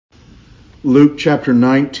Luke chapter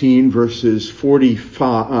 19, verses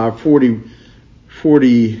 45,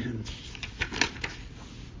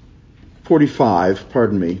 45,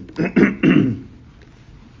 pardon me.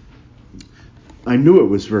 I knew it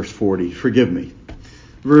was verse 40, forgive me.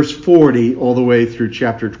 Verse 40 all the way through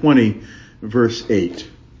chapter 20, verse 8.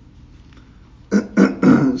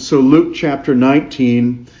 So Luke chapter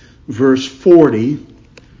 19, verse 40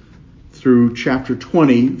 through chapter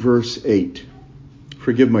 20, verse 8.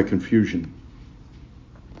 Forgive my confusion.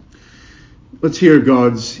 Let's hear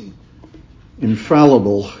God's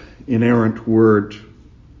infallible, inerrant word.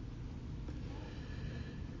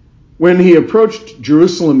 When he approached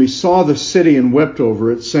Jerusalem, he saw the city and wept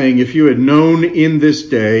over it, saying, "If you had known in this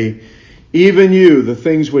day, even you, the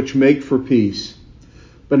things which make for peace.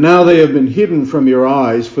 But now they have been hidden from your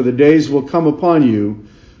eyes, for the days will come upon you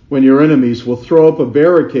when your enemies will throw up a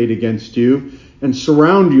barricade against you and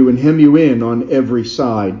surround you and hem you in on every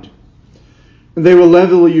side. And they will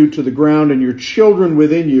level you to the ground and your children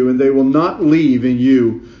within you, and they will not leave in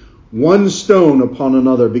you one stone upon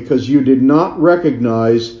another, because you did not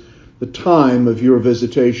recognize the time of your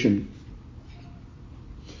visitation."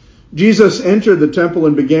 Jesus entered the temple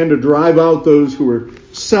and began to drive out those who were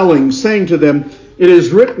selling, saying to them, "It is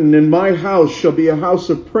written, 'In my house shall be a house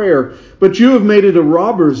of prayer,' but you have made it a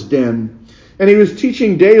robber's den." And he was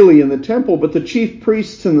teaching daily in the temple, but the chief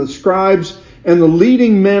priests and the scribes and the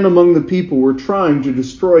leading men among the people were trying to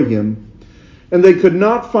destroy him. And they could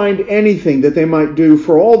not find anything that they might do,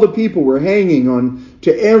 for all the people were hanging on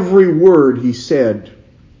to every word he said.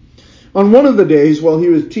 On one of the days, while he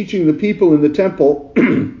was teaching the people in the temple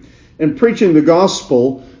and preaching the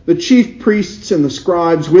gospel, the chief priests and the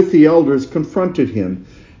scribes with the elders confronted him.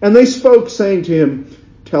 And they spoke, saying to him,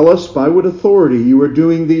 "Tell us by what authority you are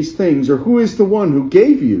doing these things, or who is the one who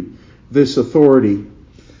gave you this authority?"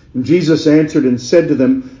 And Jesus answered and said to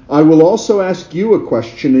them, "I will also ask you a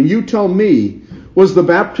question, and you tell me, was the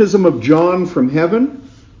baptism of John from heaven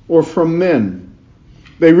or from men?"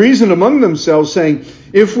 They reasoned among themselves, saying,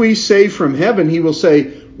 "If we say from heaven, he will say,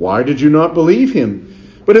 'Why did you not believe him?'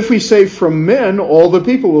 But if we say from men, all the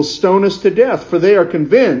people will stone us to death, for they are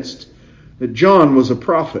convinced that John was a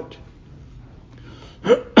prophet."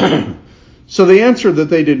 So they answered that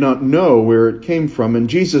they did not know where it came from. And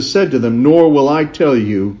Jesus said to them, "Nor will I tell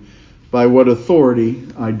you by what authority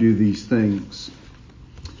I do these things."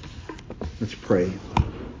 Let's pray.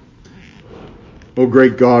 O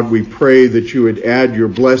great God, we pray that you would add your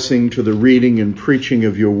blessing to the reading and preaching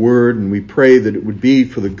of your word, and we pray that it would be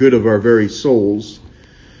for the good of our very souls.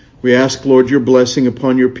 We ask, Lord, your blessing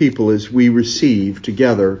upon your people as we receive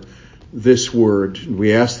together this word. And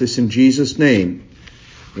we ask this in Jesus' name.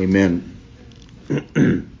 Amen.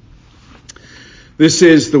 This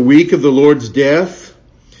is the week of the Lord's death.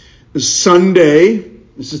 Sunday,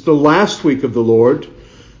 this is the last week of the Lord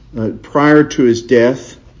prior to his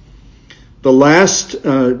death. The last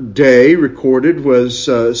day recorded was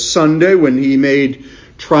Sunday, when he made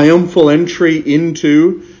triumphal entry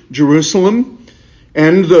into Jerusalem.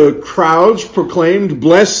 And the crowds proclaimed,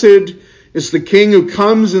 "Blessed is the King who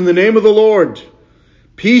comes in the name of the Lord.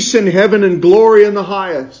 Peace in heaven and glory in the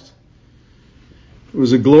highest." It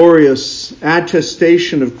was a glorious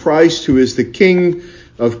attestation of Christ, who is the King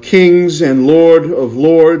of kings and Lord of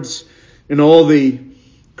lords. And all the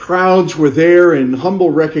crowds were there in humble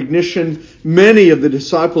recognition, many of the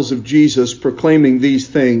disciples of Jesus proclaiming these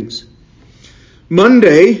things.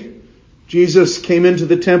 Monday, Jesus came into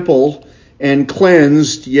the temple and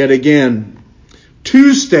cleansed yet again.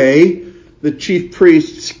 Tuesday, the chief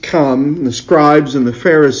priests come, the scribes and the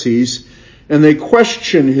Pharisees, and they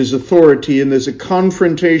question his authority, and there's a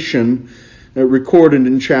confrontation recorded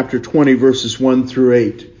in chapter 20, verses 1 through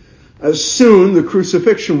 8. Soon, the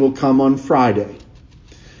crucifixion will come on Friday.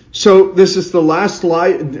 So this is the last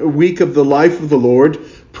week of the life of the Lord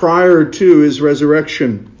prior to his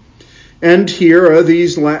resurrection. And here are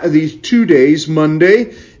these 2 days,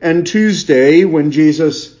 Monday and Tuesday, when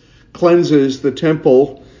Jesus cleanses the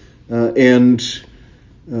temple and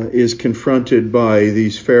is confronted by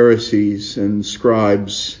these Pharisees and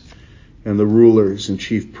scribes and the rulers and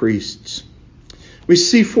chief priests. We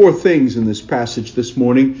see 4 things in this passage this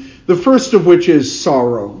morning, the first of which is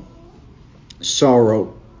sorrow.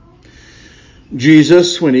 Sorrow.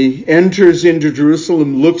 Jesus, when he enters into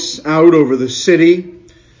Jerusalem, looks out over the city,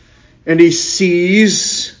 and he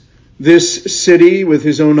sees this city with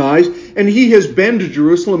his own eyes. And he has been to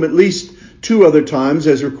Jerusalem at least 2 other times,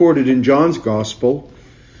 as recorded in John's Gospel.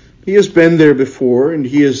 He has been there before, and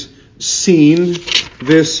he has seen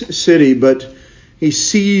this city, but he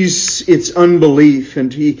sees its unbelief,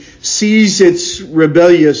 and he sees its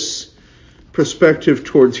rebellious perspective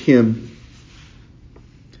towards him.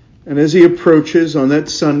 And as he approaches on that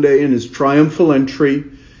Sunday in his triumphal entry,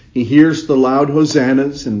 he hears the loud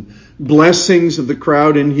hosannas and blessings of the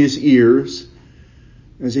crowd in his ears.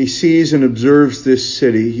 As he sees and observes this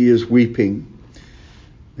city, he is weeping.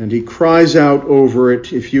 And he cries out over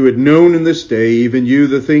it, "If you had known in this day, even you,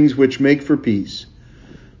 the things which make for peace,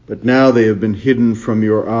 but now they have been hidden from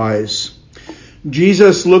your eyes."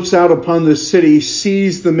 Jesus looks out upon the city,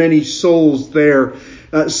 sees the many souls there.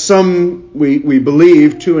 Some, we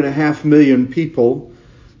believe, 2.5 million people,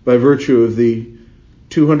 by virtue of the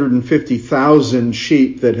 250,000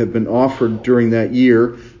 sheep that have been offered during that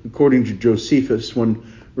year, according to Josephus, one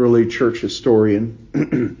early church historian.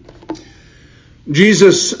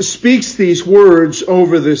 Jesus speaks these words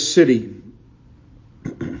over this city.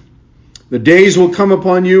 "The days will come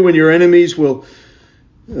upon you when your enemies will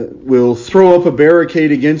throw up a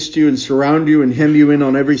barricade against you and surround you and hem you in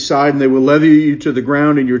on every side, and they will levy you to the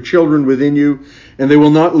ground and your children within you, and they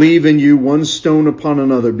will not leave in you one stone upon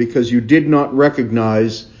another, because you did not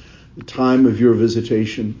recognize the time of your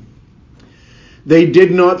visitation." They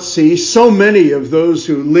did not see, so many of those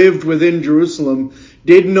who lived within Jerusalem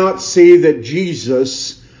did not see that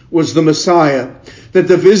Jesus was the Messiah, that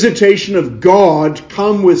the visitation of God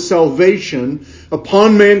come with salvation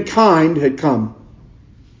upon mankind had come.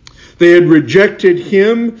 They had rejected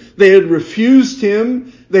him. They had refused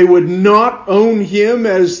him. They would not own him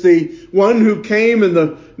as the one who came in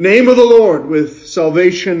the name of the Lord with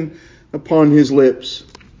salvation upon his lips.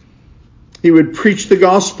 He would preach the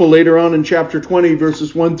gospel later on in chapter 20,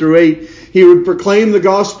 verses 1 through 8. He would proclaim the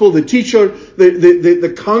gospel. The teacher,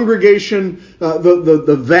 the congregation,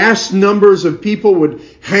 the vast numbers of people would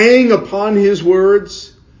hang upon his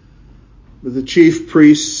words. But the chief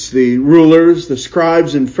priests, the rulers, the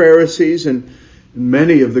scribes and Pharisees, and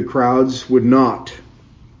many of the crowds would not.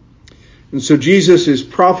 And so Jesus is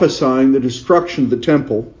prophesying the destruction of the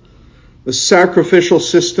temple, the sacrificial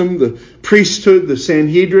system, the priesthood, the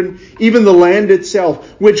Sanhedrin, even the land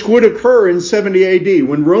itself, which would occur in 70 AD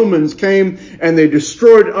when Romans came and they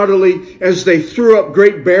destroyed utterly as they threw up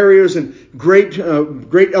great barriers and great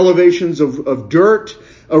elevations of dirt,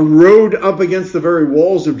 a road up against the very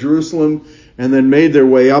walls of Jerusalem, and then made their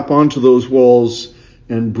way up onto those walls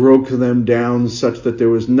and broke them down such that there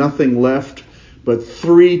was nothing left but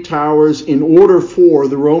 3 towers, in order for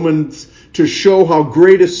the Romans to show how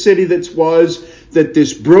great a city this was, that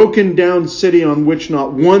this broken down city on which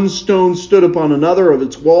not one stone stood upon another of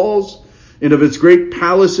its walls and of its great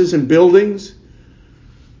palaces and buildings,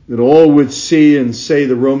 that all would see and say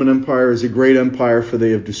the Roman Empire is a great empire, for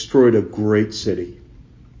they have destroyed a great city.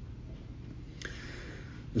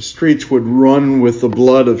 The streets would run with the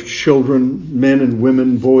blood of children, men and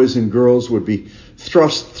women, boys and girls would be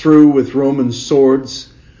thrust through with Roman swords.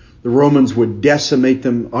 The Romans would decimate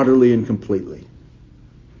them utterly and completely.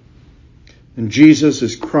 And Jesus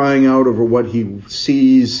is crying out over what he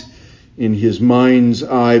sees in his mind's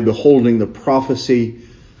eye, beholding the prophecy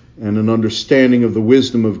and an understanding of the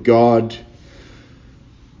wisdom of God.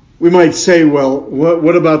 We might say, well,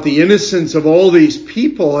 what about the innocence of all these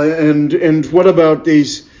people? And what about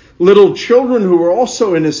these little children who were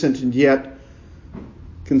also innocent? And yet,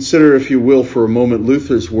 consider, if you will, for a moment,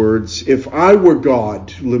 Luther's words. "If I were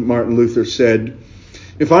God," Martin Luther said,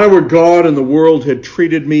 "if I were God and the world had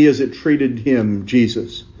treated me as it treated him,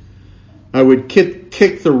 Jesus, I would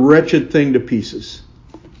kick the wretched thing to pieces."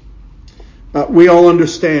 We all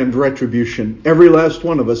understand retribution. Every last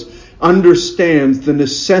one of us understands the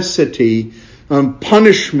necessity of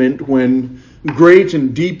punishment when great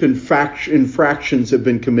and deep infractions have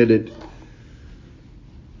been committed.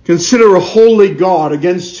 Consider a holy God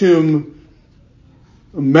against whom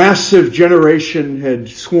a massive generation had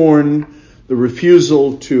sworn the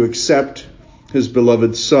refusal to accept his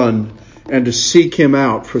beloved Son and to seek him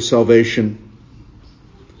out for salvation.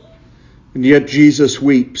 And yet Jesus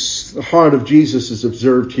weeps. The heart of Jesus is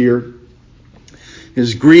observed here.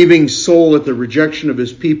 His grieving soul at the rejection of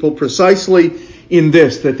his people, precisely in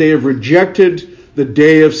this, that they have rejected the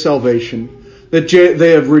day of salvation, that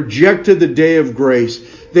they have rejected the day of grace.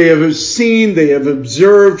 They have seen, they have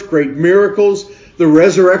observed great miracles, the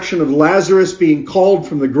resurrection of Lazarus being called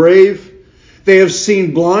from the grave. They have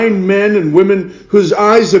seen blind men and women whose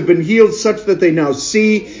eyes have been healed such that they now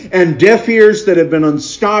see, and deaf ears that have been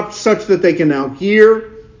unstopped such that they can now hear.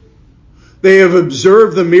 They have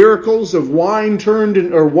observed the miracles of water turned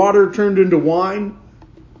into wine.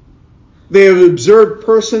 They have observed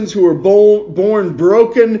persons who were born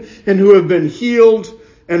broken and who have been healed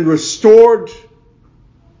and restored.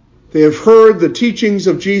 They have heard the teachings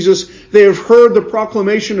of Jesus. They have heard the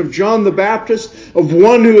proclamation of John the Baptist, of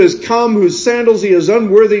one who has come, whose sandals he is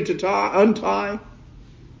unworthy to untie.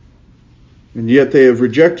 And yet they have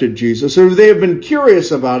rejected Jesus. Or they have been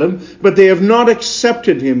curious about him, but they have not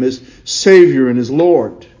accepted him as Savior and as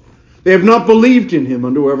Lord. They have not believed in him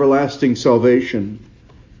unto everlasting salvation.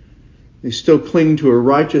 They still cling to a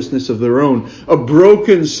righteousness of their own, a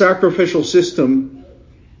broken sacrificial system,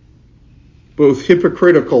 both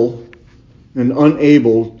hypocritical and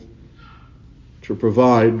unable to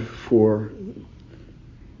provide for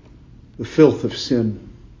the filth of sin.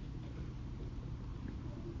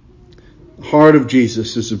 The heart of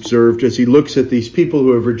Jesus is observed as he looks at these people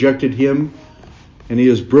who have rejected him, and he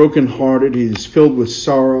is brokenhearted. He is filled with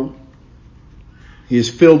sorrow. He is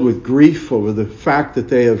filled with grief over the fact that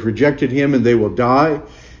they have rejected him and they will die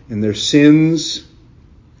in their sins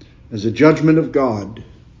as a judgment of God.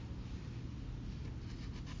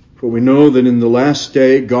 For we know that in the last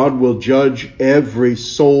day God will judge every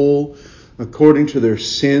soul according to their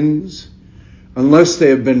sins, unless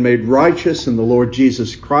they have been made righteous in the Lord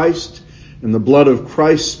Jesus Christ, and the blood of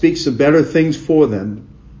Christ speaks of better things for them.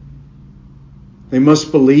 They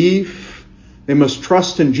must believe. They must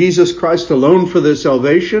trust in Jesus Christ alone for their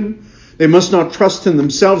salvation. They must not trust in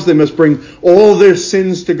themselves. They must bring all their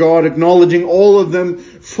sins to God, acknowledging all of them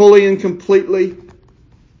fully and completely,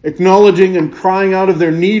 acknowledging and crying out of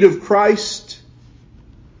their need of Christ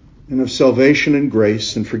and of salvation and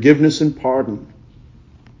grace and forgiveness and pardon.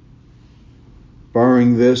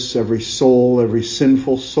 Barring this, every soul, every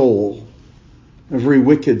sinful soul, every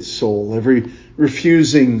wicked soul, every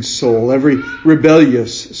refusing soul, every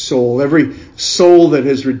rebellious soul, every soul that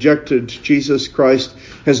has rejected Jesus Christ,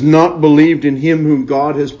 has not believed in him whom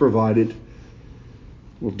God has provided,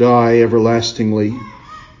 will die everlastingly,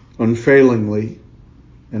 unfailingly,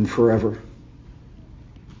 and forever.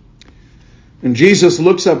 And Jesus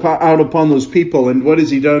looks out upon those people, and what has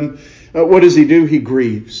he done? What does he do? He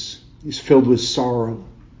grieves. He's filled with sorrow.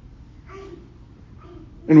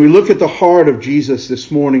 And we look at the heart of Jesus this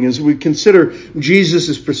morning as we consider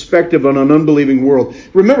Jesus' perspective on an unbelieving world.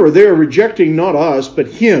 Remember, they are rejecting not us, but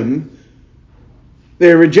him.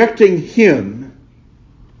 They are rejecting him.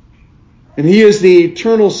 And he is the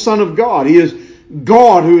eternal Son of God. He is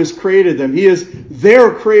God who has created them. He is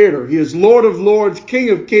their creator. He is Lord of lords,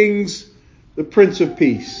 King of kings, the Prince of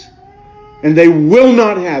Peace. And they will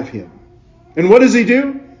not have him. And what does he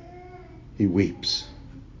do? He weeps.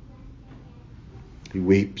 He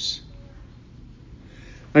weeps.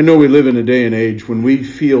 I know we live in a day and age when we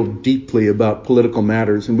feel deeply about political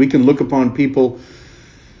matters, and we can look upon people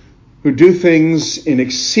who do things in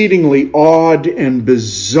exceedingly odd and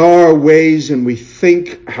bizarre ways, and we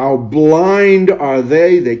think, how blind are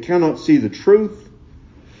they? They cannot see the truth.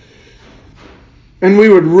 And we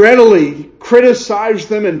would readily criticize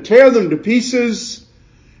them and tear them to pieces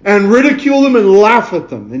and ridicule them and laugh at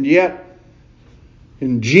them. And yet,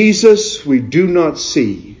 in Jesus, we do not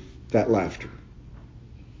see that laughter.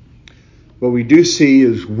 What we do see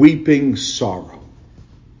is weeping sorrow.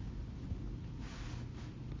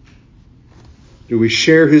 Do we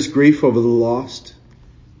share his grief over the lost?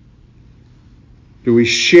 Do we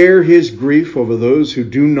share his grief over those who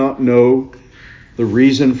do not know the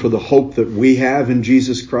reason for the hope that we have in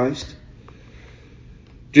Jesus Christ?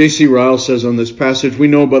 J.C. Ryle says on this passage, we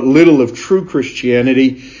know but little of true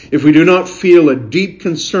Christianity if we do not feel a deep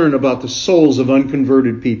concern about the souls of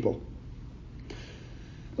unconverted people.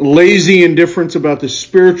 Lazy indifference about the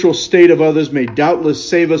spiritual state of others may doubtless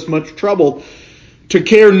save us much trouble. To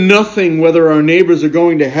care nothing whether our neighbors are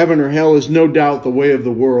going to heaven or hell is no doubt the way of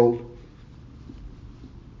the world.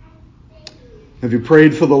 Have you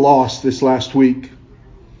prayed for the lost this last week?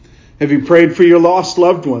 Have you prayed for your lost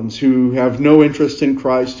loved ones who have no interest in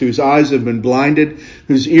Christ, whose eyes have been blinded,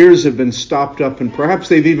 whose ears have been stopped up, and perhaps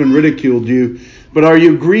they've even ridiculed you? But are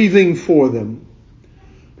you grieving for them?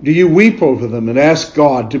 Do you weep over them and ask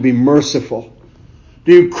God to be merciful?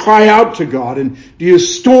 Do you cry out to God, and do you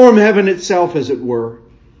storm heaven itself, as it were,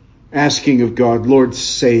 asking of God, Lord,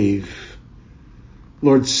 save.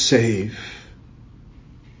 Lord, save.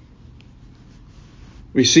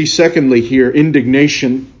 We see secondly here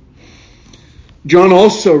indignation. John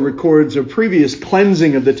also records a previous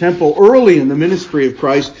cleansing of the temple early in the ministry of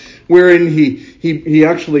Christ, wherein he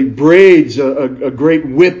actually braids a great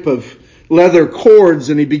whip of leather cords,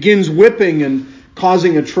 and he begins whipping and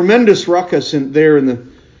causing a tremendous ruckus there in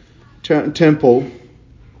the temple.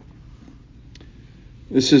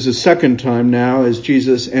 This is the second time now as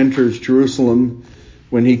Jesus enters Jerusalem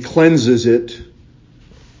when he cleanses it.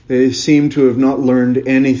 They seem to have not learned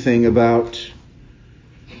anything about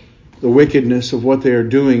the wickedness of what they are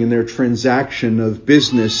doing in their transaction of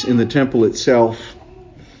business in the temple itself.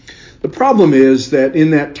 The problem is that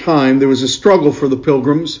in that time there was a struggle for the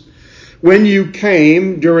pilgrims When you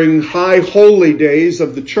came during high holy days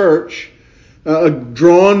of the church,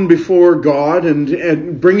 drawn before God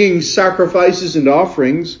and bringing sacrifices and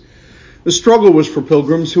offerings, the struggle was for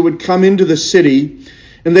pilgrims who would come into the city,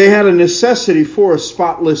 and they had a necessity for a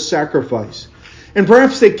spotless sacrifice. And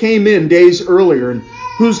perhaps they came in days earlier, and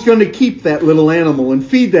who's going to keep that little animal and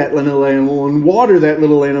feed that little animal and water that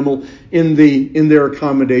little animal in their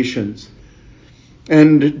accommodations?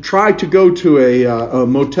 And try to go to a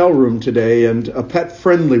motel room today, and a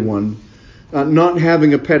pet-friendly one. Not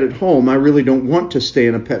having a pet at home, I really don't want to stay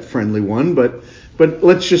in a pet-friendly one, but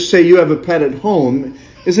let's just say you have a pet at home.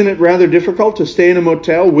 Isn't it rather difficult to stay in a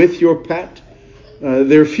motel with your pet?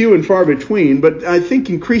 They're few and far between, but I think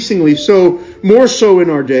increasingly so, more so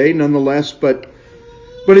in our day, nonetheless, but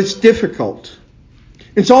it's difficult.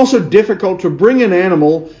 It's also difficult to bring an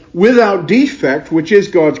animal without defect, which is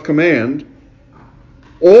God's command,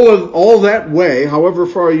 all that way, however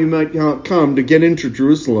far you might come, to get into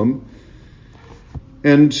Jerusalem,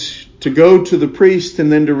 and to go to the priest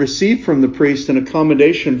and then to receive from the priest an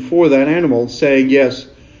accommodation for that animal, saying, yes,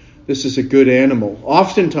 this is a good animal.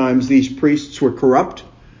 Oftentimes these priests were corrupt,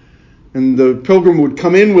 and the pilgrim would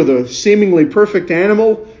come in with a seemingly perfect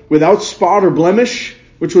animal without spot or blemish,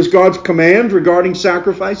 which was God's command regarding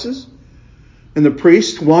sacrifices. And the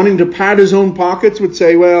priest, wanting to pad his own pockets, would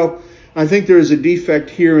say, well, I think there is a defect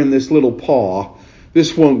here in this little paw.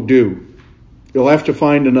 This won't do. You'll have to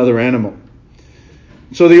find another animal.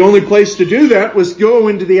 So the only place to do that was go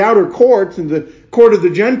into the outer court, and the court of the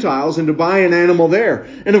Gentiles, and to buy an animal there.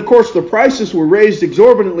 And of course the prices were raised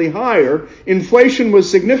exorbitantly higher. Inflation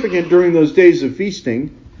was significant during those days of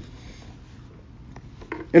feasting.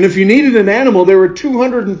 And if you needed an animal, there were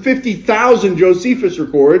 250,000, Josephus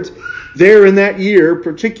records, there in that year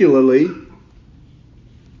particularly.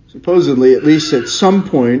 Supposedly, at least at some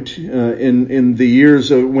point in the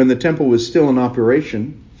years when the temple was still in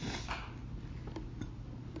operation.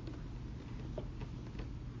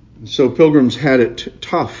 So pilgrims had it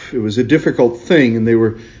tough. It was a difficult thing, and they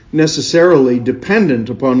were necessarily dependent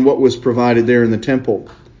upon what was provided there in the temple.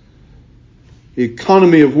 The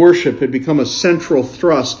economy of worship had become a central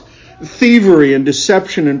thrust. Thievery and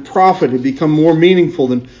deception and profit had become more meaningful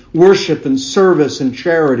than worship and service and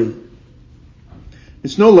charity.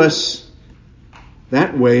 It's no less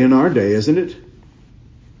that way in our day, isn't it?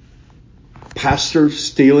 Pastors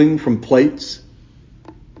stealing from plates.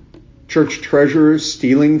 Church treasurers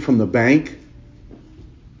stealing from the bank.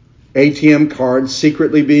 ATM cards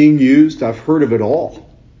secretly being used. I've heard of it all.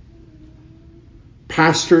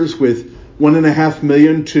 Pastors with $1.5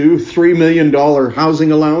 million to $3 million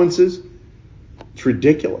housing allowances. It's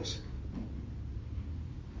ridiculous.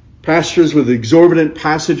 Pastors with exorbitant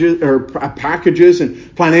packages and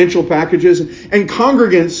financial packages, and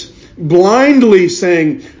congregants blindly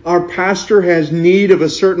saying our pastor has need of a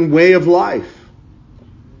certain way of life.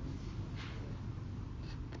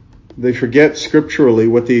 They forget scripturally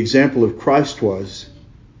what the example of Christ was,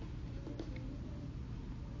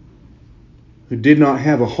 who did not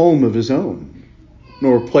have a home of his own,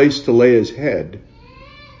 nor a place to lay his head.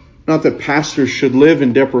 Not that pastors should live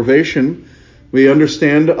in deprivation. We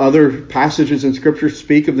understand other passages in Scripture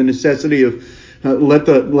speak of the necessity of let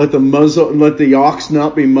the ox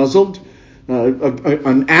not be muzzled.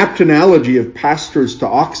 An apt analogy of pastors to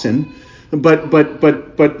oxen, but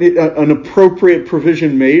an appropriate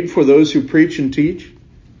provision made for those who preach and teach.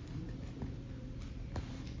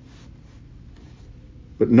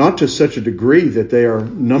 But not to such a degree that they are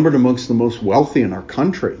numbered amongst the most wealthy in our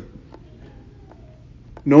country.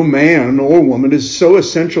 No man or woman is so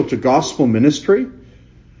essential to gospel ministry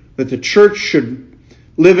that the church should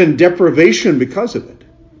live in deprivation because of it.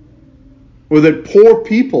 Or that poor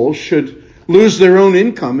people should lose their own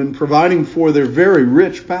income in providing for their very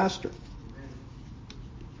rich pastor.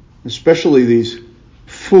 Especially these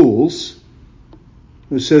fools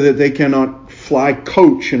who say that they cannot fly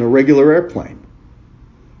coach in a regular airplane,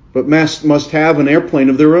 but must have an airplane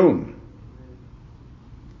of their own.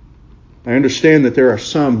 I understand that there are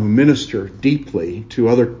some who minister deeply to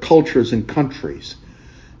other cultures and countries,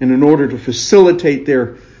 and in order to facilitate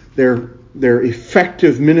their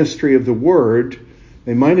effective ministry of the word,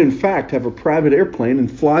 they might in fact have a private airplane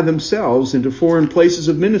and fly themselves into foreign places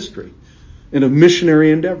of ministry and of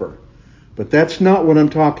missionary endeavor. But that's not what I'm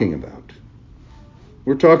talking about.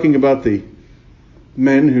 We're talking about the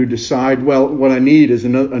men who decide, well, what I need is a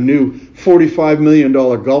new $45 million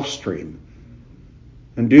Gulfstream,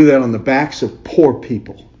 and do that on the backs of poor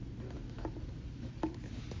people.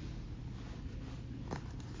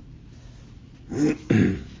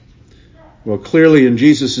 Well, clearly in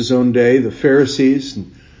Jesus' own day, the Pharisees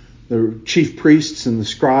and The chief priests and the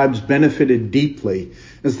scribes benefited deeply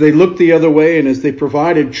as they looked the other way and as they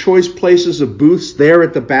provided choice places of booths there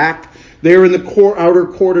at the back, there in the outer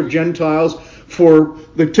court of Gentiles, for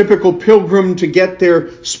the typical pilgrim to get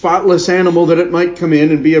their spotless animal that it might come in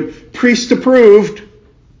and be a priest approved.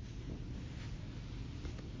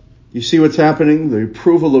 You see what's happening? The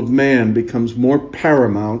approval of man becomes more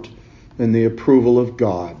paramount than the approval of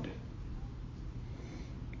God.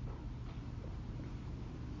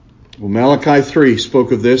 Well, Malachi 3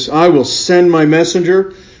 spoke of this. I will send my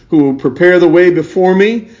messenger who will prepare the way before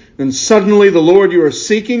me. And suddenly the Lord you are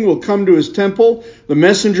seeking will come to his temple. The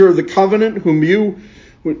messenger of the covenant whom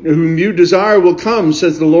you desire will come,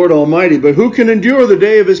 says the Lord Almighty. But who can endure the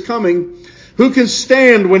day of his coming? Who can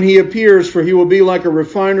stand when he appears? For he will be like a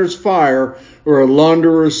refiner's fire or a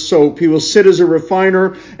launderer's soap. He will sit as a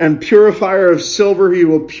refiner and purifier of silver. He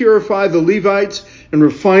will purify the Levites and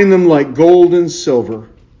refine them like gold and silver.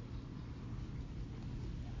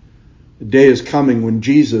 The day is coming when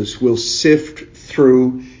Jesus will sift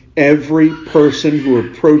through every person who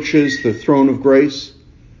approaches the throne of grace.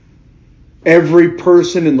 Every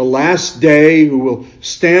person in the last day who will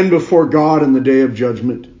stand before God in the day of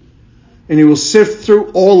judgment. And he will sift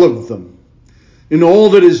through all of them. And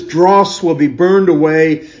all that is dross will be burned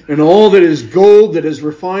away. And all that is gold that is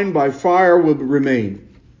refined by fire will remain.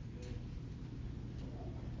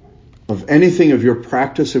 Of anything of your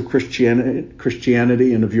practice of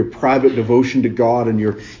Christianity and of your private devotion to God and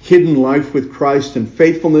your hidden life with Christ and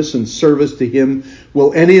faithfulness and service to him,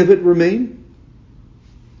 will any of it remain?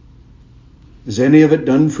 Is any of it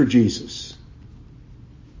done for Jesus?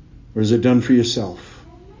 Or is it done for yourself?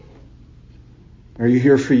 Are you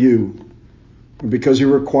here for you? Or because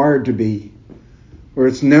you're required to be? Or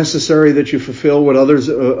it's necessary that you fulfill what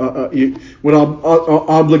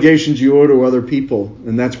obligations you owe to other people,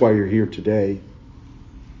 and that's why you're here today?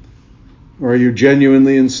 Or are you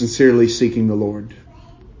genuinely and sincerely seeking the Lord?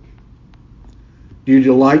 Do you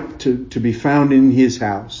delight to be found in his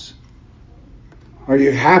house? Are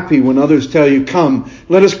you happy when others tell you, come,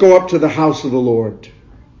 let us go up to the house of the Lord?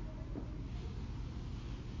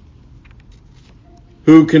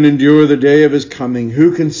 Who can endure the day of his coming?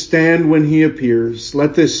 Who can stand when he appears?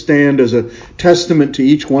 Let this stand as a testament to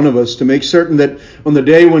each one of us to make certain that on the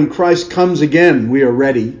day when Christ comes again, we are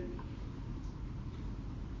ready.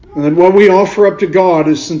 And that what we offer up to God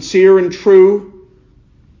is sincere and true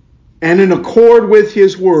and in accord with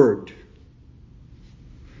his word.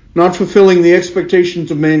 Not fulfilling the expectations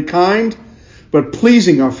of mankind, but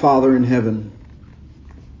pleasing our Father in heaven.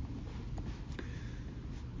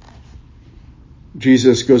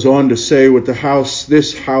 Jesus goes on to say what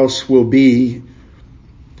this house will be.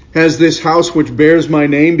 Has this house which bears my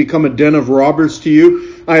name become a den of robbers to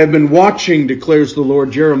you? I have been watching, declares the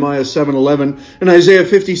Lord, Jeremiah 7:11, and Isaiah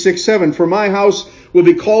 56:7. For my house will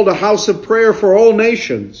be called a house of prayer for all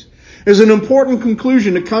nations. There's an important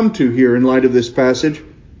conclusion to come to here in light of this passage.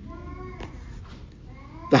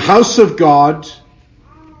 The house of God,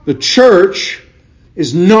 the church,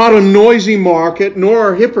 is not a noisy market, nor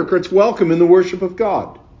are hypocrites welcome in the worship of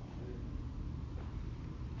God.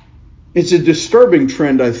 It's a disturbing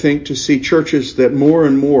trend, I think, to see churches that more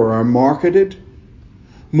and more are marketed,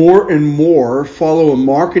 more and more follow a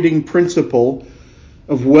marketing principle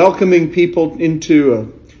of welcoming people into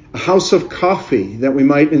a house of coffee that we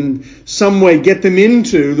might in some way get them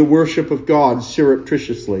into the worship of God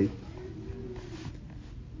surreptitiously.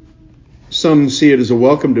 Some see it as a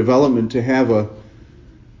welcome development to have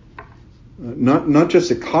not just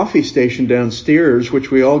a coffee station downstairs, which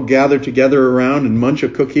we all gather together around and munch a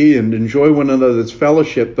cookie and enjoy one another's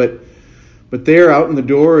fellowship, but there out in the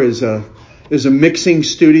door is a mixing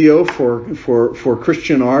studio for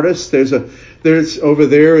Christian artists. There's over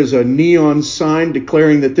there is a neon sign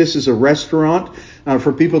declaring that this is a restaurant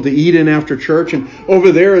for people to eat in after church, and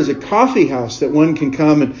over there is a coffee house that one can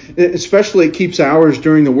come, and especially it keeps hours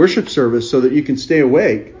during the worship service so that you can stay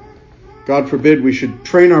awake. God forbid we should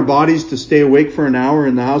train our bodies to stay awake for an hour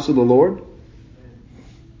in the house of the Lord.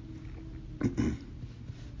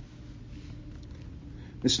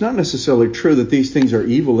 It's not necessarily true that these things are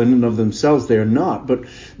evil in and of themselves. They are not. But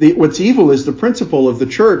what's evil is the principle of the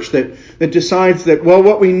church that decides that, well,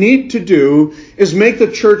 what we need to do is make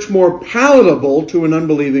the church more palatable to an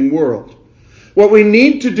unbelieving world. What we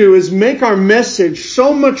need to do is make our message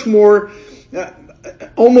so much more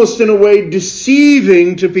almost in a way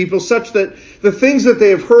deceiving to people, such that the things that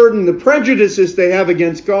they have heard and the prejudices they have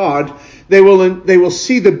against God, They will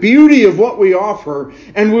see the beauty of what we offer,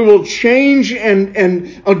 and we will change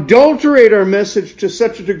and adulterate our message to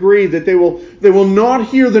such a degree that they will not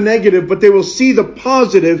hear the negative, but they will see the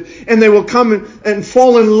positive, and they will come and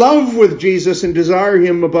fall in love with Jesus and desire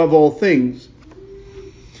Him above all things.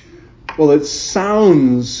 Well, it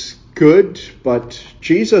sounds good, but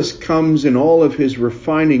Jesus comes in all of His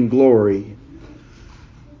refining glory.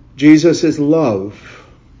 Jesus is love.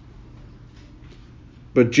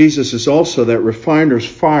 But Jesus is also that refiner's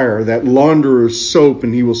fire, that launderer's soap,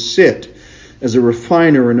 and He will sit as a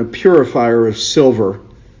refiner and a purifier of silver.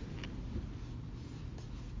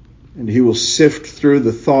 And He will sift through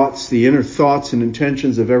the inner thoughts and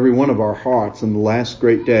intentions of every one of our hearts on the last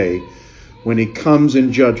great day when He comes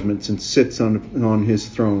in judgments and sits on His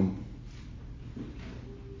throne.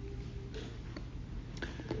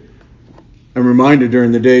 I'm reminded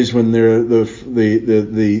during the days when the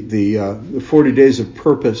 40 Days of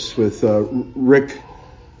Purpose with Rick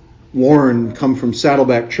Warren come from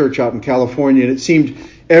Saddleback Church out in California, and it seemed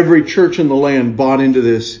every church in the land bought into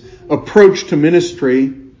this approach to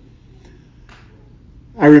ministry.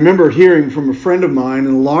 I remember hearing from a friend of mine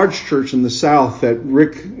in a large church in the South that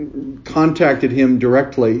Rick contacted him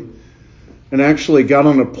directly and actually got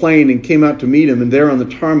on a plane and came out to meet him, and there on the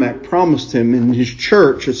tarmac promised him and his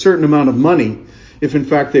church a certain amount of money if in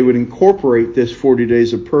fact they would incorporate this 40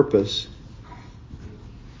 Days of Purpose.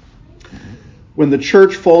 When the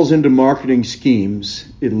church falls into marketing schemes,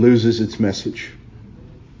 it loses its message.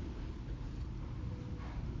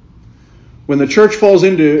 When the church falls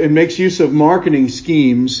into and makes use of marketing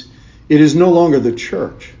schemes, it is no longer the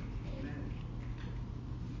church.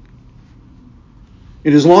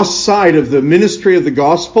 It has lost sight of the ministry of the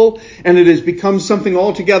gospel, and it has become something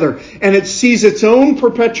altogether. And it sees its own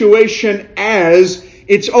perpetuation as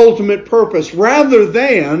its ultimate purpose, rather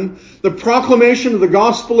than the proclamation of the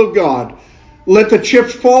gospel of God. Let the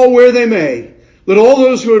chips fall where they may. Let all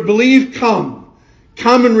those who would believe come.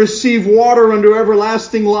 Come and receive water unto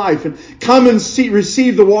everlasting life. And come and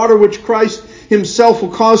receive the water which Christ Himself will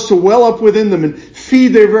cause to well up within them and feed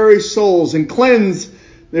their very souls and cleanse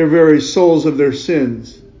their very souls of their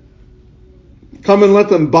sins. Come and let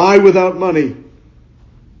them buy without money.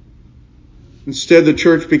 Instead, the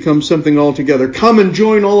church becomes something altogether. Come and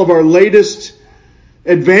join all of our latest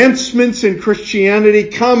advancements in Christianity.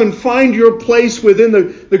 Come and find your place within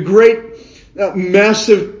the great,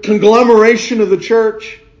 massive conglomeration of the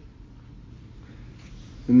church.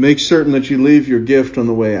 And make certain that you leave your gift on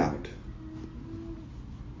the way out.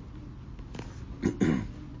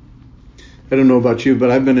 I don't know about you,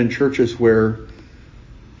 but I've been in churches where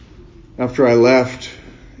after I left,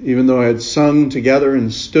 even though I had sung together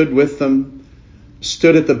and stood with them,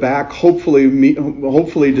 stood at the back,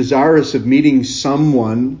 hopefully desirous of meeting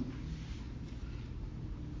someone,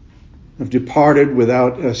 I've departed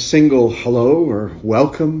without a single hello or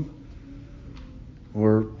welcome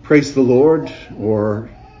or praise the Lord or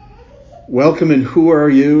welcome and who are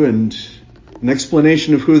you and an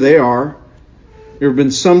explanation of who they are. There have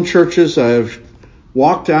been some churches I have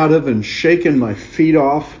walked out of and shaken my feet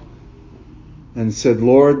off and said,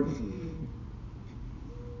 Lord,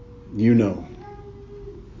 you know.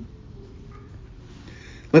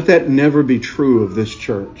 Let that never be true of this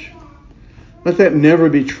church. Let that never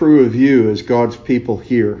be true of you as God's people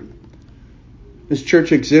here. This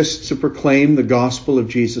church exists to proclaim the gospel of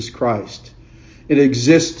Jesus Christ. It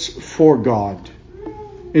exists for God.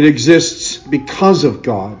 It exists because of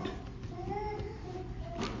God.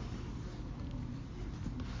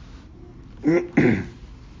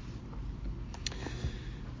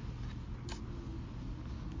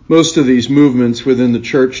 Most of these movements within the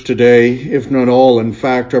church today, if not all, in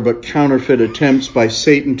fact, are but counterfeit attempts by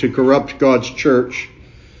Satan to corrupt God's church.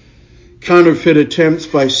 Counterfeit attempts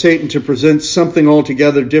by Satan to present something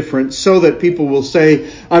altogether different so that people will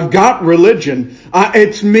say, I've got religion.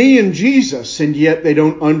 It's me and Jesus. And yet they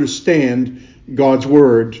don't understand God's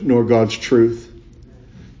word nor God's truth.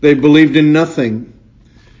 They believed in nothing.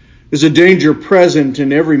 There's a danger present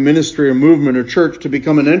in every ministry or movement or church to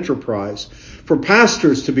become an enterprise, for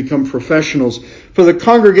pastors to become professionals, for the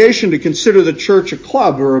congregation to consider the church a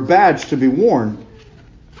club or a badge to be worn.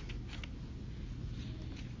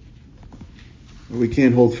 We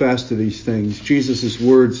can't hold fast to these things. Jesus'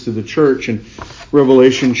 words to the church in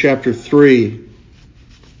Revelation chapter 3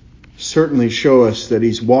 certainly show us that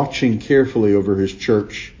He's watching carefully over His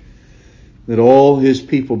church, that all His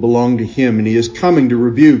people belong to Him, and He is coming to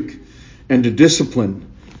rebuke and to discipline.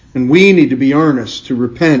 And we need to be earnest to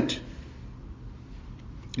repent.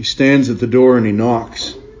 He stands at the door and He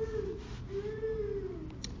knocks.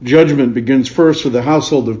 Judgment begins first with the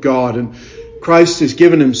household of God. And Christ has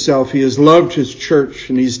given himself. He has loved his church,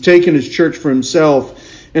 and he's taken his church for himself.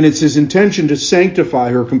 And it's his intention to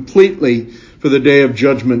sanctify her completely for the day of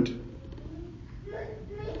judgment.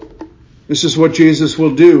 This is what Jesus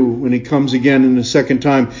will do when he comes again in the second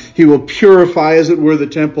time. He will purify, as it were, the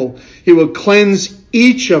temple. He will cleanse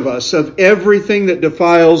each of us of everything that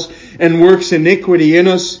defiles and works iniquity in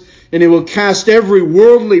us. And he will cast every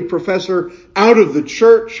worldly professor out of the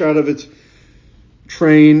church, out of its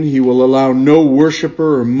train. He will allow no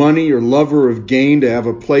worshiper or money or lover of gain to have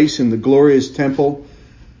a place in the glorious temple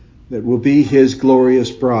that will be his glorious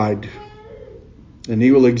bride. And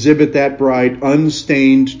he will exhibit that bride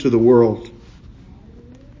unstained to the world.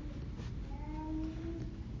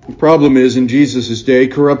 The problem is, in Jesus' day,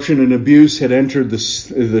 corruption and abuse had entered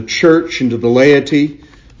the church, into the laity,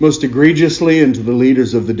 most egregiously into the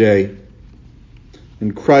leaders of the day.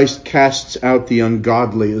 And Christ casts out the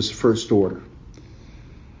ungodly as first order.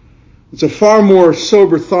 It's a far more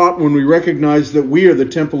sober thought when we recognize that we are the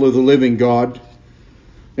temple of the living God.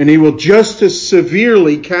 And he will just as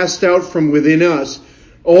severely cast out from within us,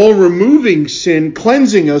 all removing sin,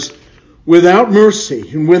 cleansing us without mercy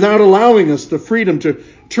and without allowing us the freedom to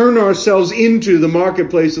turn ourselves into the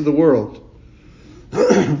marketplace of the world.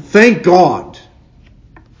 Thank God.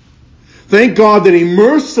 Thank God that he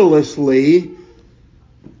mercilessly,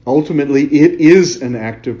 ultimately it is an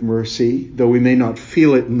act of mercy, though we may not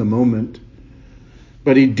feel it in the moment,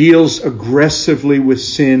 but he deals aggressively with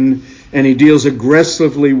sin, and he deals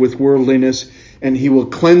aggressively with worldliness, and he will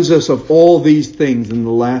cleanse us of all these things in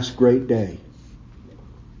the last great day.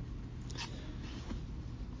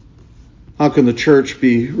 How can the church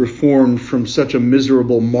be reformed from such a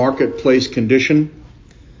miserable marketplace condition?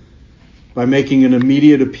 By making an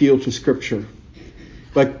immediate appeal to Scripture.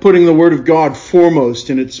 By putting the Word of God foremost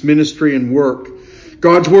in its ministry and work.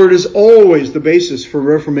 God's Word is always the basis for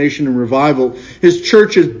reformation and revival. His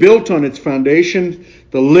church is built on its foundation,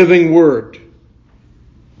 the living Word.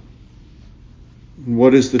 And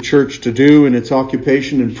what is the church to do in its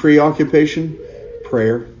occupation and preoccupation?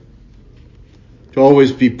 Prayer. To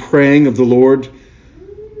always be praying of the Lord.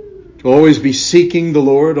 To always be seeking the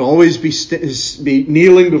Lord. Always be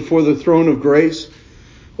kneeling before the throne of grace.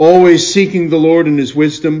 Always seeking the Lord in his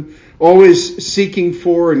wisdom. Always seeking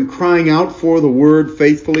for and crying out for the Word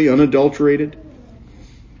faithfully, unadulterated.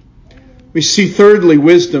 We see thirdly,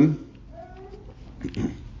 wisdom.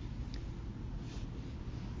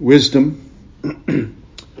 Wisdom.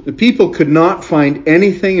 The people could not find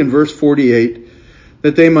anything in verse 48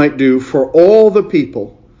 that they might do, for all the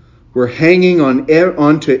people were hanging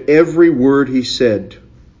onto every word he said.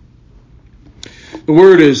 The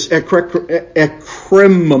word is ekremamai.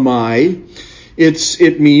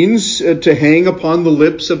 It means to hang upon the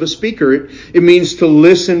lips of a speaker. It means to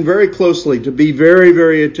listen very closely, to be very,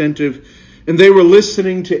 very attentive. And they were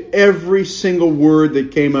listening to every single word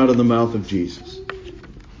that came out of the mouth of Jesus.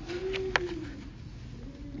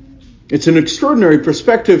 It's an extraordinary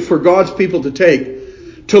perspective for God's people to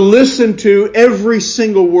take, to listen to every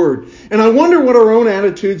single word. And I wonder what our own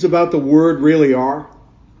attitudes about the Word really are.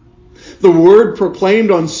 The Word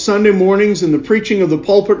proclaimed on Sunday mornings in the preaching of the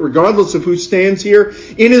pulpit, regardless of who stands here,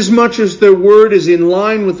 inasmuch as the Word is in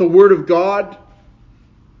line with the Word of God,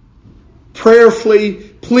 prayerfully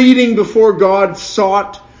pleading before God,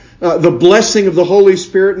 sought the blessing of the Holy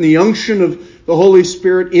Spirit and the unction of the Holy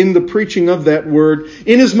Spirit in the preaching of that Word,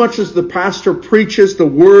 inasmuch as the pastor preaches the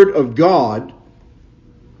Word of God.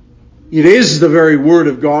 It is the very Word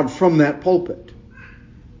of God from that pulpit.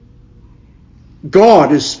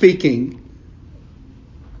 God is speaking.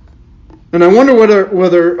 And I wonder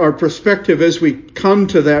whether our perspective as we come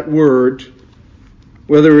to that Word,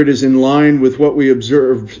 whether it is in line with what we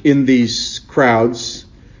observe in these crowds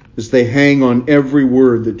as they hang on every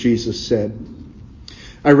word that Jesus said.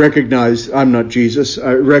 I recognize I'm not Jesus.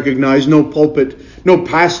 I recognize no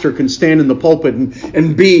pastor can stand in the pulpit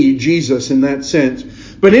and be Jesus in that sense.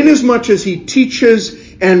 But inasmuch as he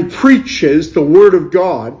teaches and preaches the Word of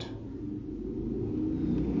God,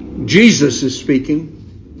 Jesus is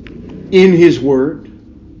speaking in his Word.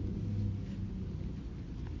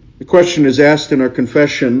 The question is asked in our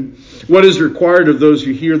confession, what is required of those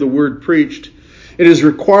who hear the Word preached? It is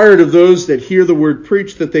required of those that hear the Word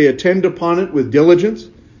preached that they attend upon it with diligence,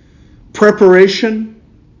 preparation,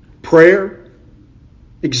 prayer,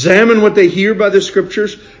 examine what they hear by the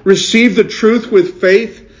Scriptures, receive the truth with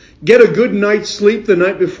faith, get a good night's sleep the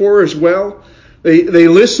night before as well. They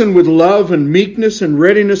listen with love and meekness and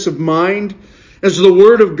readiness of mind as the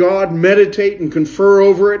Word of God, meditate and confer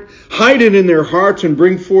over it, hide it in their hearts and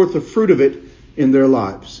bring forth the fruit of it in their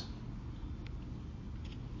lives.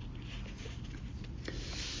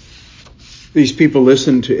 These people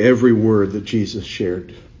listened to every word that Jesus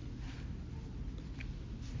shared.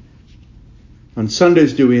 On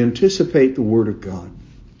Sundays, do we anticipate the Word of God?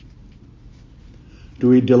 Do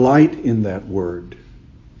we delight in that Word?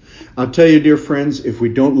 I'll tell you, dear friends, if we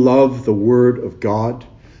don't love the Word of God,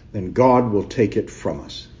 then God will take it from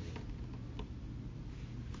us.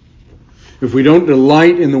 If we don't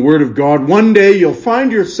delight in the Word of God, one day you'll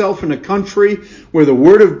find yourself in a country where the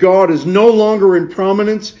Word of God is no longer in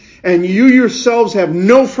prominence, and you yourselves have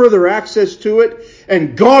no further access to it,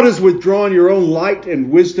 and God has withdrawn your own light and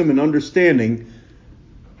wisdom and understanding.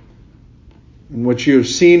 And what you have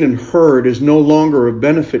seen and heard is no longer of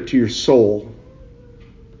benefit to your soul.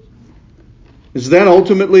 Is that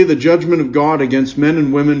ultimately the judgment of God against men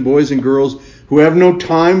and women, boys and girls, who have no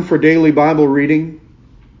time for daily Bible reading?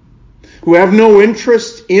 Who have no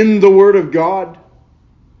interest in the Word of God?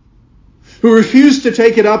 Who refuse to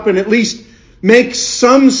take it up and at least make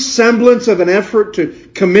some semblance of an effort to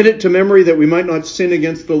commit it to memory that we might not sin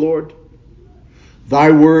against the Lord?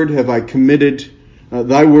 Thy word have I committed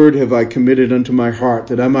unto my heart,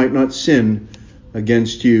 that I might not sin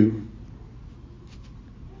against you.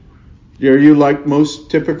 Are you like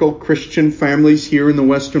most typical Christian families here in the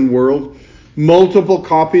Western world? Multiple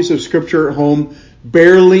copies of Scripture at home,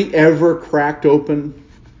 barely ever cracked open?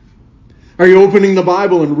 Are you opening the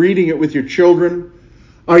Bible and reading it with your children?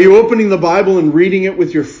 Are you opening the Bible and reading it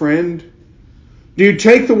with your friend? Do you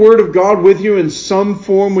take the Word of God with you in some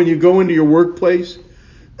form when you go into your workplace?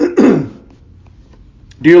 Do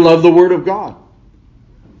you love the Word of God?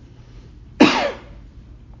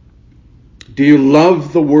 Do you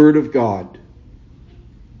love the Word of God?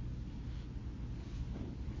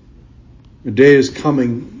 The day is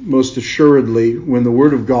coming, most assuredly, when the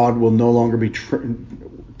Word of God will no longer be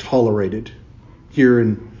tolerated here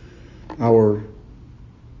in our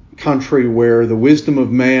country, where the wisdom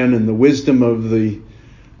of man and the wisdom of the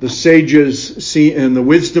sages and the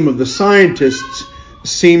wisdom of the scientists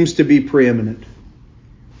seems to be preeminent.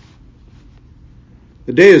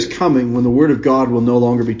 The day is coming when the Word of God will no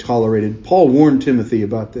longer be tolerated. Paul warned Timothy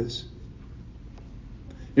about this.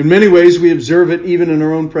 In many ways, we observe it even in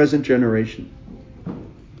our own present generation.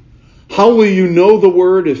 How will you know the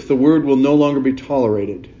Word if the Word will no longer be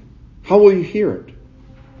tolerated? How will you hear it?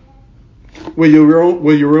 Will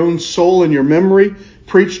your own soul and your memory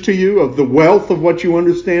preach to you of the wealth of what you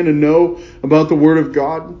understand and know about the Word of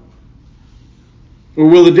God? Or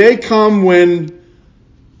will the day come when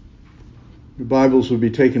your Bibles will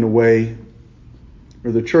be taken away,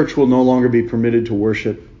 or the church will no longer be permitted to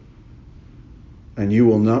worship, and you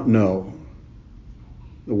will not know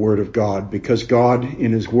the Word of God, because God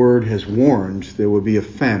in His Word has warned there will be a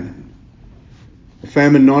famine. A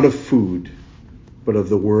famine not of food, but of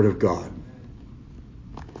the Word of God.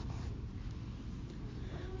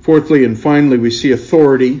 Fourthly and finally, we see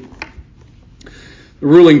authority. The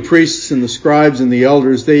ruling priests and the scribes and the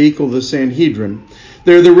elders, they equal the Sanhedrin.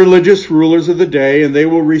 They're the religious rulers of the day, and they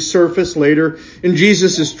will resurface later in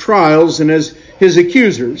Jesus' trials and as His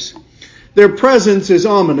accusers. Their presence is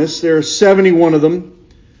ominous. There are 71 of them.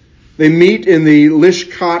 They meet in the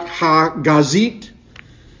Lishkat HaGazit.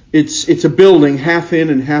 It's a building half in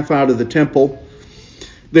and half out of the temple.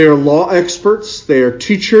 They are law experts. They are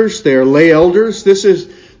teachers. They are lay elders. This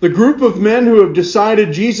is the group of men who have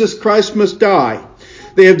decided Jesus Christ must die.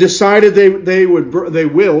 They have decided they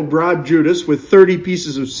will bribe Judas with 30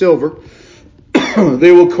 pieces of silver.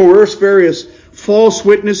 They will coerce various false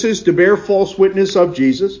witnesses to bear false witness of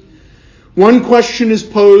Jesus. One question is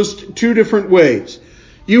posed two different ways.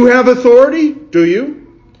 You have authority, do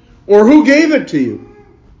you? Or who gave it to you?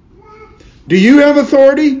 Do you have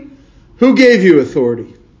authority? Who gave you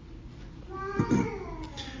authority?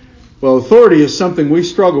 Well, authority is something we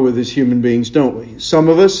struggle with as human beings, don't we? Some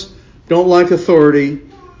of us don't like authority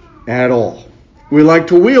at all. We like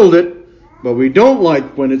to wield it, but we don't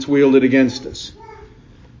like when it's wielded against us.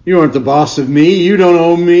 You aren't the boss of me. You don't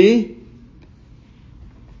own me.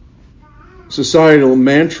 Societal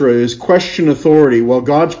mantra is question authority, while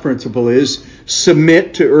God's principle is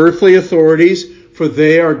submit to earthly authorities, for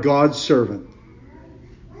they are God's servant.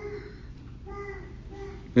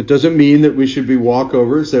 It doesn't mean that we should be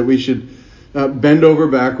walkovers, that we should bend over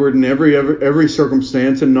backward in every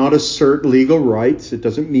circumstance and not assert legal rights. It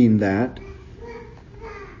doesn't mean that.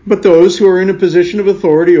 But those who are in a position of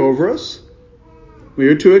authority over us, we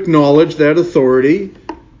are to acknowledge that authority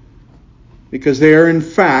because they are in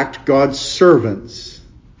fact God's servants.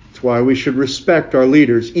 That's why we should respect our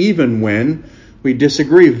leaders even when we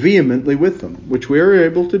disagree vehemently with them, which we are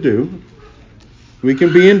able to do. We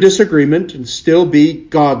can be in disagreement and still be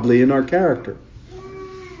godly in our character.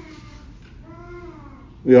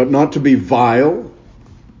 We ought not to be vile.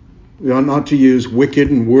 We ought not to use wicked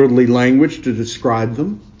and worldly language to describe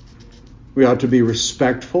them. We ought to be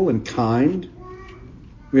respectful and kind.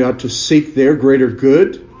 We ought to seek their greater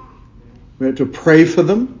good. We ought to pray for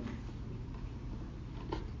them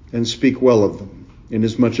and speak well of them,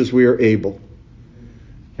 inasmuch as we are able.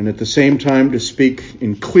 And at the same time to speak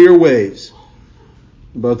in clear ways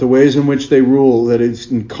about the ways in which they rule that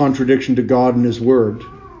is in contradiction to God and His Word,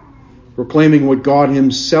 proclaiming what God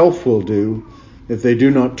Himself will do if they do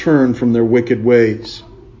not turn from their wicked ways.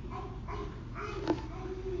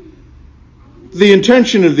 The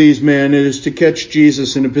intention of these men is to catch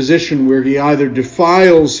Jesus in a position where He either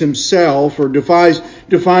defiles Himself or defies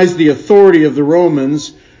the authority of the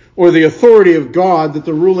Romans or the authority of God that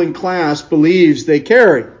the ruling class believes they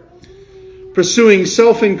carry. Pursuing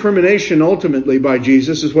self-incrimination ultimately by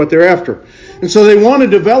Jesus is what they're after. And so they want to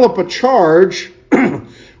develop a charge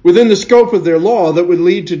within the scope of their law that would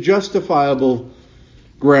lead to justifiable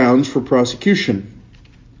grounds for prosecution.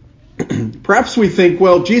 Perhaps we think,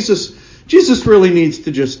 well, Jesus really needs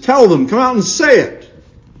to just tell them, come out and say it.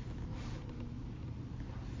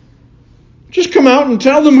 Just come out and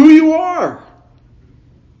tell them who you are.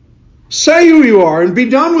 Say who you are and be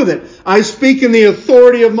done with it. I speak in the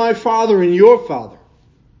authority of my Father and your Father.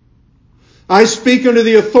 I speak under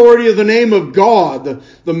the authority of the name of God,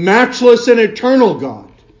 the matchless and eternal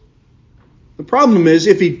God. The problem is,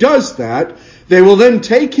 if He does that, they will then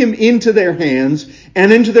take Him into their hands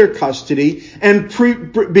and into their custody, and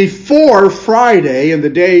before Friday, and the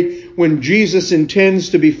day when Jesus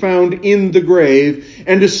intends to be found in the grave,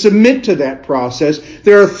 and to submit to that process,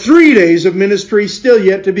 there are 3 days of ministry still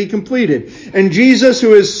yet to be completed. And Jesus,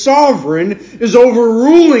 who is sovereign, is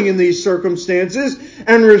overruling in these circumstances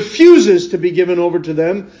and refuses to be given over to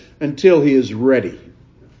them until He is ready.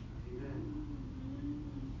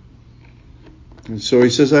 And so He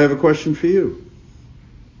says, I have a question for you.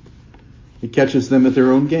 He catches them at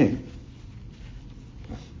their own game.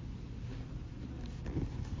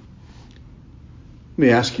 Let me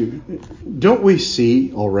ask you, don't we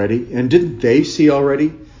see already, and didn't they see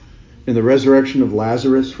already, in the resurrection of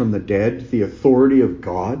Lazarus from the dead, the authority of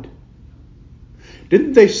God?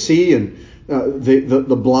 Didn't they see in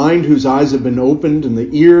the blind whose eyes have been opened, and the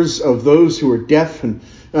ears of those who were deaf and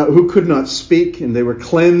who could not speak, and they were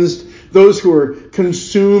cleansed, those who were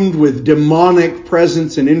consumed with demonic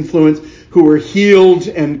presence and influence, who were healed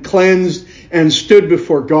and cleansed and stood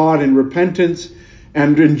before God in repentance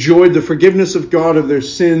and enjoyed the forgiveness of God of their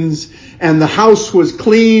sins, and the house was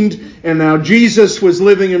cleaned, and now Jesus was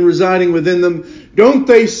living and residing within them? Don't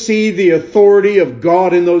they see the authority of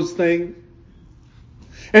God in those things?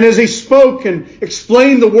 And as He spoke and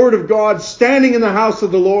explained the Word of God, standing in the house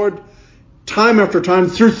of the Lord, time after time,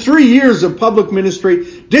 through 3 years of public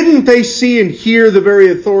ministry, didn't they see and hear the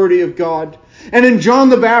very authority of God? And in John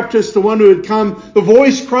the Baptist, the one who had come, the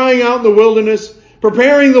voice crying out in the wilderness,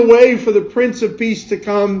 preparing the way for the Prince of Peace to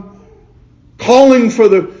come, calling for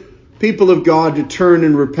the people of God to turn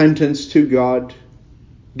in repentance to God.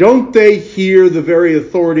 Don't they hear the very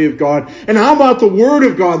authority of God? And how about the Word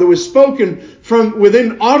of God that was spoken from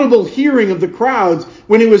within audible hearing of the crowds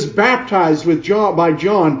when He was baptized by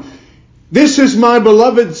John? This is my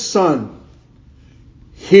beloved Son.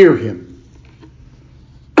 Hear Him.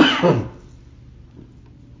 Of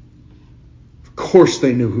course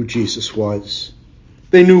they knew who Jesus was.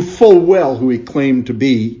 They knew full well who He claimed to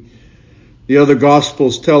be. The other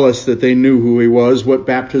Gospels tell us that they knew who He was, what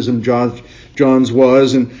baptism John's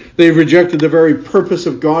was, and they've rejected the very purpose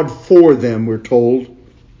of God for them, we're told.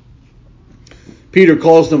 Peter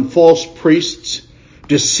calls them false priests,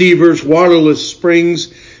 deceivers, waterless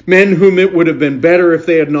springs, men whom it would have been better if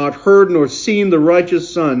they had not heard nor seen the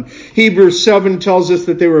righteous Son. Hebrews 7 tells us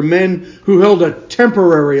that they were men who held a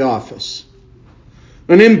temporary office,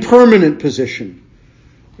 an impermanent position,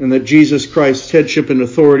 and that Jesus Christ's headship and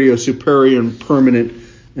authority are superior and permanent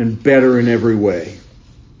and better in every way.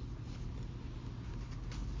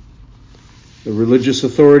 The religious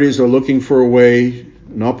authorities are looking for a way,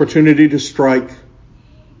 an opportunity to strike,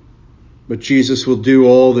 but Jesus will do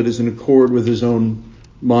all that is in accord with His own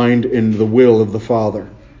mind and the will of the Father.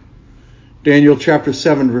 Daniel chapter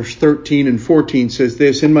 7 verse 13 and 14 says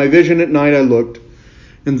this, In my vision at night I looked,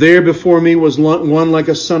 and there before me was one like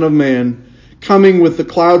a son of man, coming with the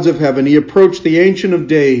clouds of heaven. He approached the Ancient of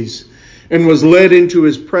Days and was led into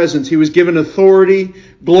His presence. He was given authority,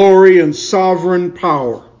 glory, and sovereign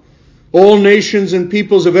power. All nations and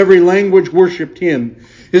peoples of every language worshipped Him.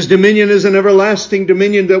 His dominion is an everlasting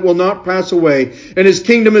dominion that will not pass away, and His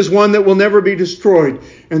kingdom is one that will never be destroyed.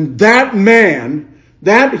 And that man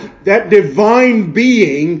That divine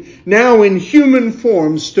being, now in human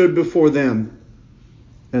form, stood before them,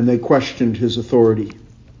 and they questioned his authority.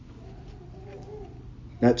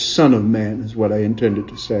 That Son of Man is what I intended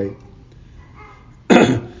to say.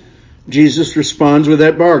 Jesus responds with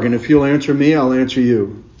that bargain. If you'll answer me, I'll answer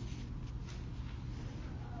you.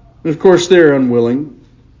 And of course, they're unwilling.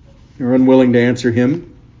 They're unwilling to answer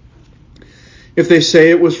him. If they say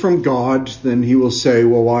it was from God, then he will say,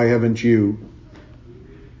 well, why haven't you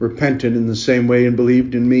repented in the same way and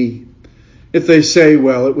believed in me? If they say,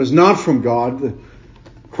 well, it was not from God, the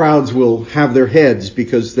crowds will have their heads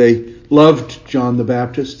because they loved John the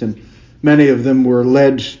Baptist, and many of them were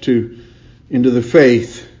led into the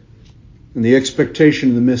faith and the expectation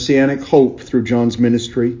of the messianic hope through John's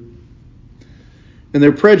ministry. And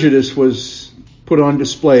their prejudice was put on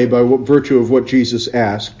display by virtue of what Jesus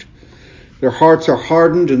asked. Their hearts are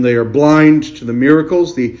hardened and they are blind to the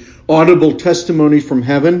miracles, the audible testimony from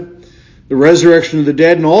heaven, the resurrection of the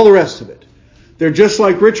dead, and all the rest of it. They're just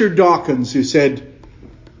like Richard Dawkins, who said,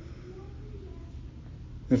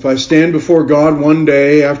 if I stand before God one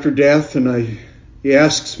day after death and he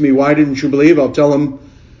asks me, why didn't you believe? I'll tell him,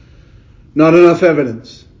 not enough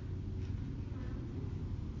evidence.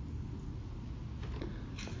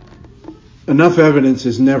 Enough evidence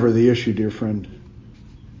is never the issue, dear friend.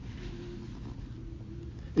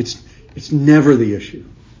 It's never the issue.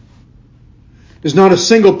 There's not a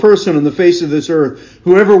single person on the face of this earth,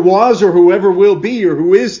 whoever was or whoever will be or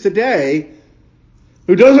who is today,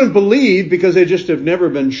 who doesn't believe because they just have never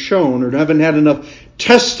been shown or haven't had enough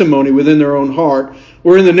testimony within their own heart,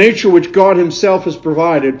 or in the nature which God himself has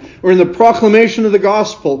provided, or in the proclamation of the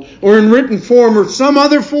gospel, or in written form or some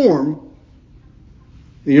other form,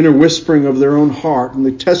 the inner whispering of their own heart and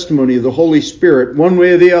the testimony of the Holy Spirit, one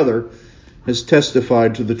way or the other, has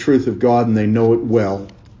testified to the truth of God, and they know it well.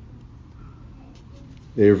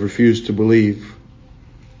 They have refused to believe.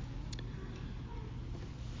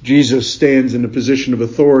 Jesus stands in a position of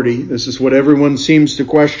authority. This is what everyone seems to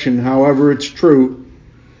question. However, it's true.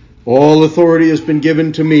 All authority has been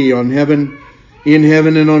given to me in heaven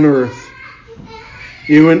and on earth.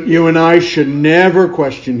 You and I should never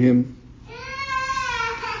question him.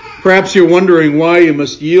 Perhaps you're wondering why you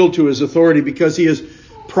must yield to his authority, because he is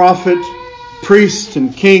prophet, priest,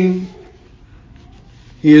 and king.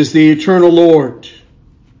 He is the eternal Lord.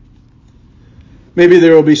 Maybe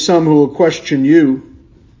there will be some who will question you.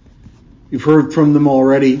 You've heard from them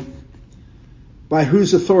already. By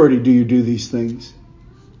whose authority do you do these things?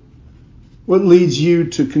 What leads you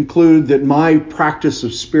to conclude that my practice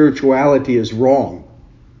of spirituality is wrong?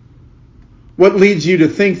 What leads you to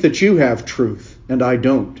think that you have truth and I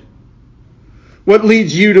don't? What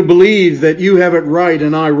leads you to believe that you have it right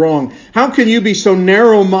and I wrong? How can you be so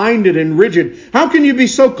narrow-minded and rigid? How can you be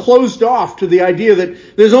so closed off to the idea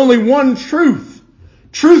that there's only one truth?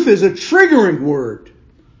 Truth is a triggering word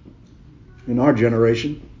in our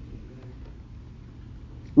generation.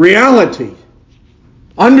 Reality,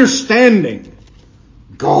 understanding,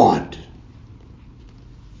 God.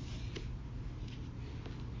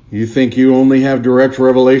 You think you only have direct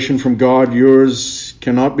revelation from God? Yours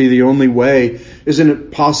cannot be the only way. Isn't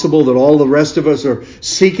it possible that all the rest of us are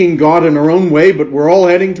seeking God in our own way, but we're all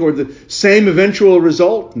heading toward the same eventual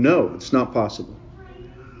result? No, it's not possible.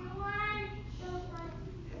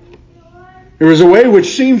 There is a way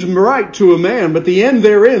which seems right to a man, but the end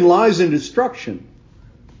therein lies in destruction.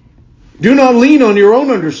 Do not lean on your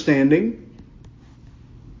own understanding,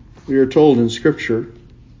 we are told in Scripture.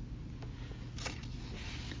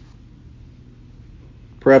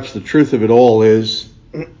 Perhaps the truth of it all is,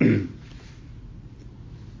 if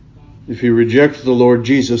you reject the Lord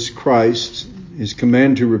Jesus Christ, his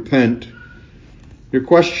command to repent, your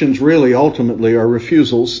questions really ultimately are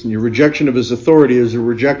refusals, and your rejection of his authority is a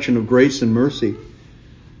rejection of grace and mercy.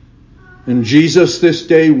 And Jesus this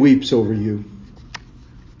day weeps over you.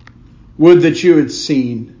 Would that you had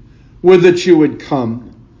seen. Would that you would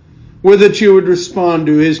come. Would that you would respond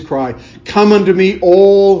to his cry, "Come unto me,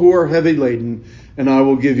 all who are heavy laden, and I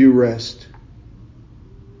will give you rest."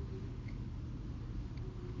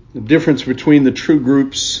 The difference between the true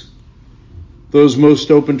groups, those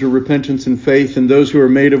most open to repentance and faith, and those who are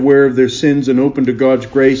made aware of their sins and open to God's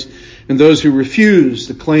grace, and those who refuse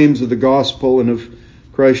the claims of the gospel and of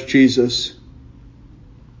Christ Jesus.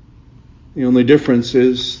 The only difference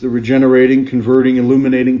is the regenerating, converting,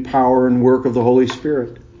 illuminating power and work of the Holy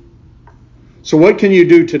Spirit. So what can you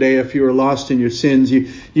do today if you are lost in your sins?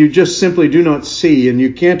 You just simply do not see and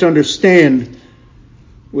you can't understand.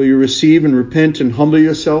 Will you receive and repent and humble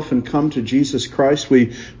yourself and come to Jesus Christ? Will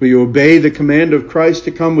you obey the command of Christ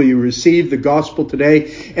to come? Will you receive the gospel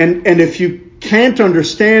today? And if you can't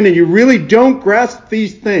understand and you really don't grasp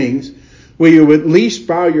these things, will you at least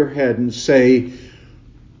bow your head and say,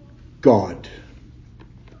 God,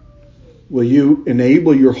 will you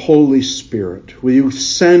enable your Holy Spirit? Will you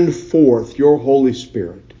send forth your Holy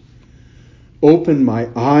Spirit? Open my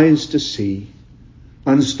eyes to see,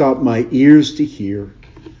 unstop my ears to hear,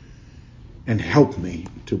 and help me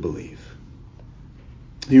to believe.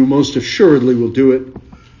 You most assuredly will do it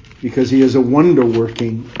because he is a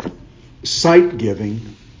wonder-working,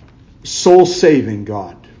 sight-giving, soul-saving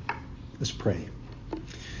God. Let's pray.